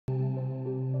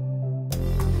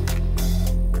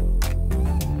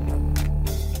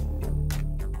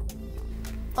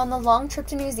On the long trip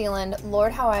to New Zealand,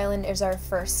 Lord Howe Island is our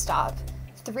first stop.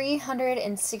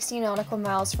 360 nautical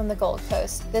miles from the Gold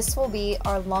Coast, this will be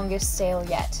our longest sail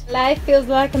yet. Life feels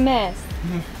like a mess.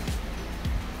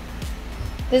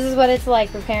 This is what it's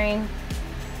like preparing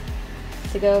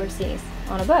to go overseas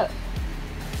on a boat.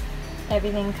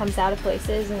 Everything comes out of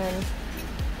places and then,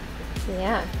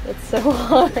 yeah, it's so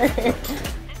hard.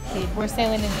 We're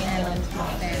sailing in New Zealand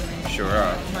tonight. Sure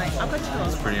are.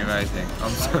 It's pretty amazing.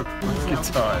 I'm so fucking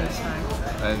tired.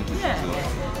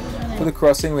 And for the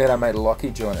crossing, we had our mate Lockie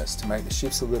join us to make the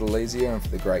shifts a little easier and for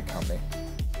the great company.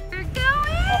 We're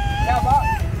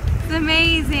going! It's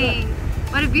amazing!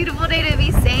 What a beautiful day to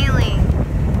be sailing.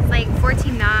 It's like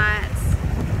 14 knots,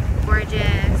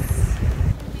 gorgeous.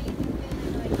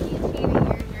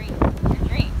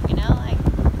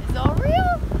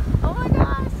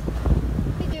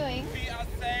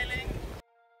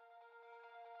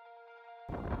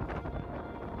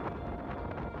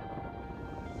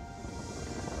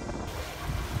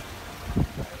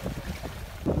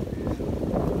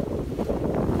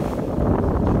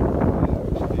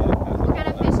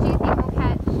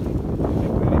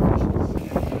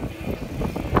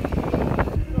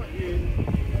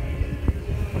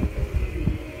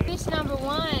 Number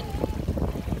one,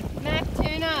 Mac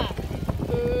tuna.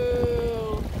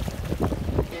 Ooh.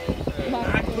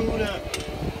 Mac tuna,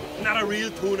 not a real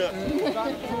tuna.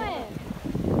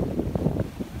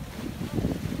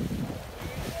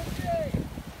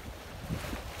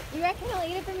 You reckon he'll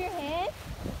eat it from your hand?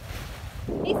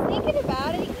 He's thinking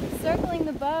about it. He keeps circling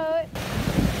the boat.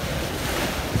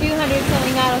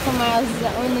 200-something nautical miles is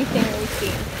the only thing that we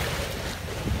see.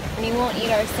 And he won't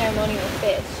eat our ceremonial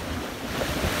fish.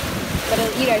 But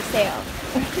he'll eat our sail.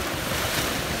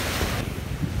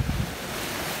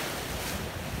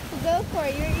 Go for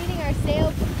it. You were eating our sail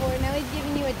before. Now he's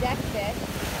giving you a deck fish.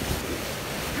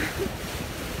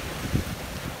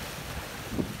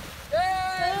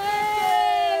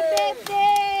 Hey, 50!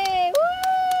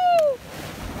 Woo!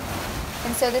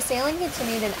 And so the sailing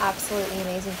continued in absolutely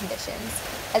amazing conditions.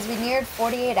 As we neared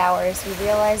 48 hours, we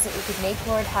realized that we could make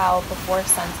Lord Howe before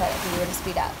sunset if we were to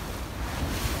speed up.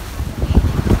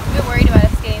 I'm a bit worried about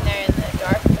us getting there in the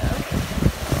dark though.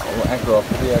 We'll anchor off,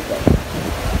 we'll be okay.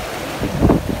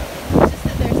 It's just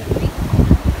that there's a creek.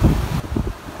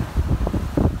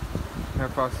 how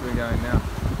fast are we going now?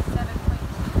 7.2.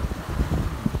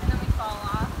 And then we fall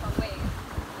off a wave.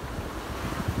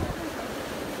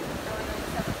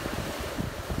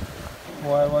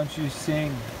 Why won't you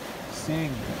sing?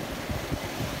 Sing.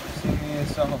 Sing me a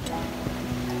song.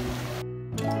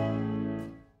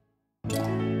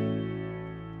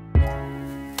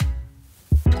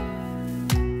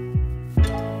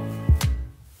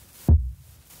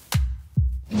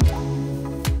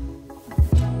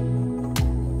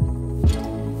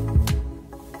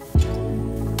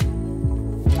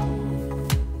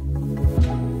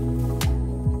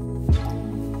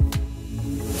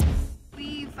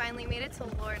 Finally made it to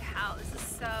Lord Howe. This is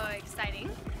so exciting.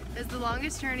 It was the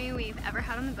longest journey we've ever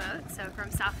had on the boat. So from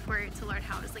Southport to Lord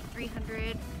Howe is like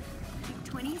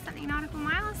 320 something nautical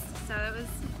miles. So it was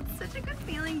such a good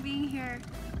feeling being here.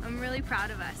 I'm really proud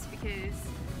of us because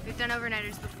we've done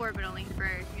overnighters before, but only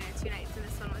for 2 nights, and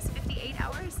this one was 58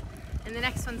 hours. And the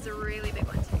next one's a really big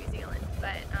one to New Zealand.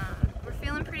 But we're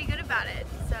feeling pretty good about it.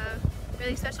 So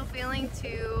really special feeling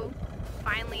to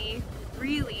finally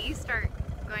really start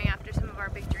going after some of our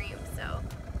big dreams. So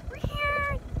we're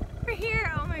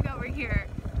here, oh my god, we're here.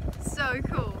 So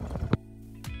cool.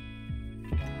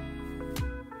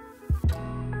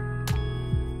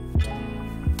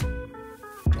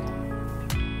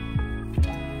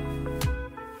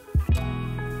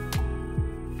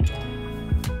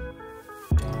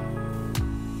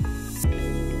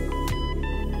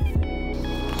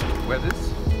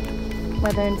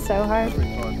 Weathering so hard.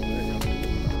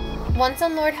 Once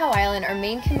on Lord Howe Island, our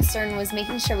main concern was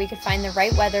making sure we could find the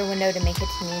right weather window to make it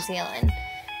to New Zealand.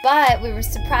 But we were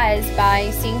surprised by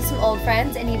seeing some old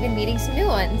friends and even meeting some new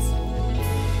ones.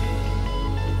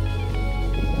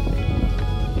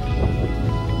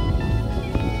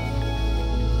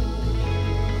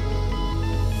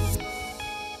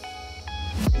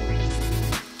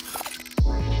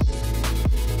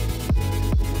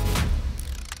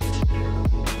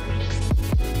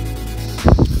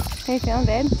 How you feeling,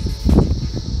 babe?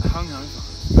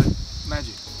 Hungover, but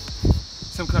magic.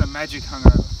 Some kind of magic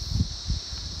hungover.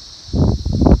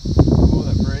 Oh,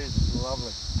 that breeze is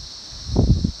lovely.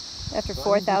 After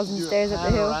 4,000 stairs up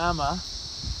the hill. Panorama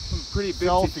Pretty big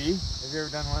selfie. Have you ever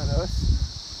done one of those?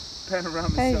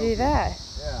 panorama How do you do selfie. that?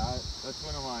 Yeah, that's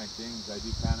one of my things. I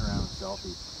do panorama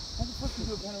selfies. How the fuck do you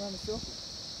do a panorama selfie?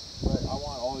 But I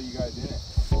want all of you guys in it.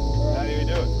 How do you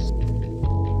do it?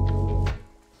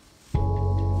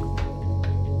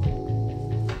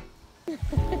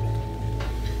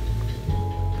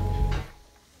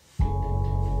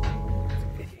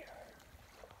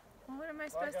 Well, what am I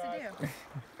supposed to do?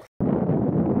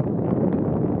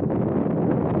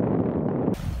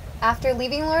 After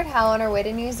leaving Lord Howe on our way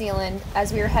to New Zealand,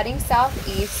 as we were heading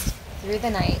southeast through the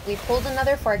night, we pulled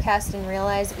another forecast and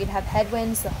realized we'd have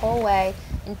headwinds the whole way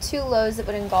and 2 lows that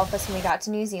would engulf us when we got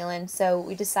to New Zealand, so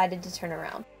we decided to turn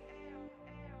around.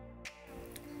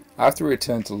 After we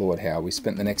returned to Lord Howe, we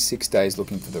spent the next 6 days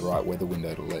looking for the right weather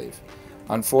window to leave.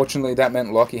 Unfortunately, that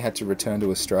meant Lockie had to return to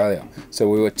Australia, so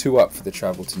we were 2 up for the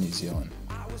travel to New Zealand.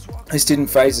 This didn't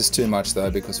faze us too much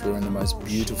though, because we were in the most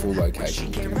beautiful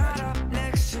location you can imagine.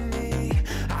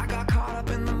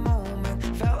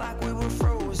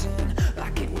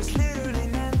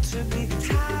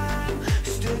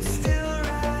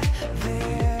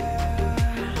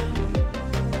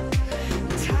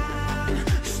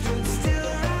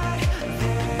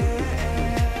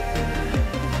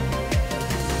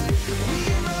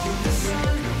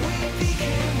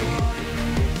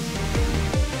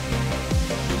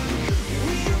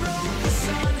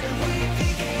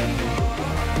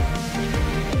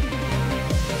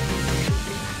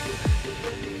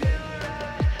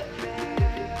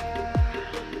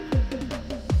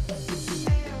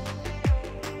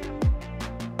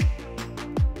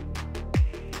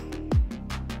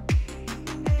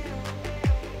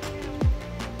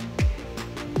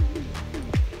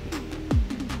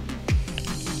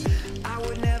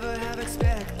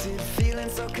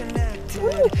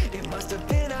 It must have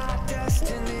been our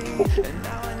destiny, and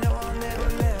now I know I'll never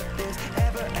let this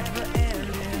ever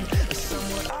end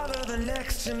somewhere other than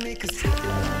next to me, 'cause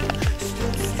time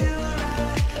stood still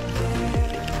right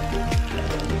there.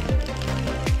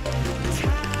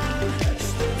 Time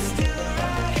stood still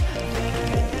right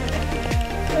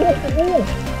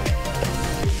there.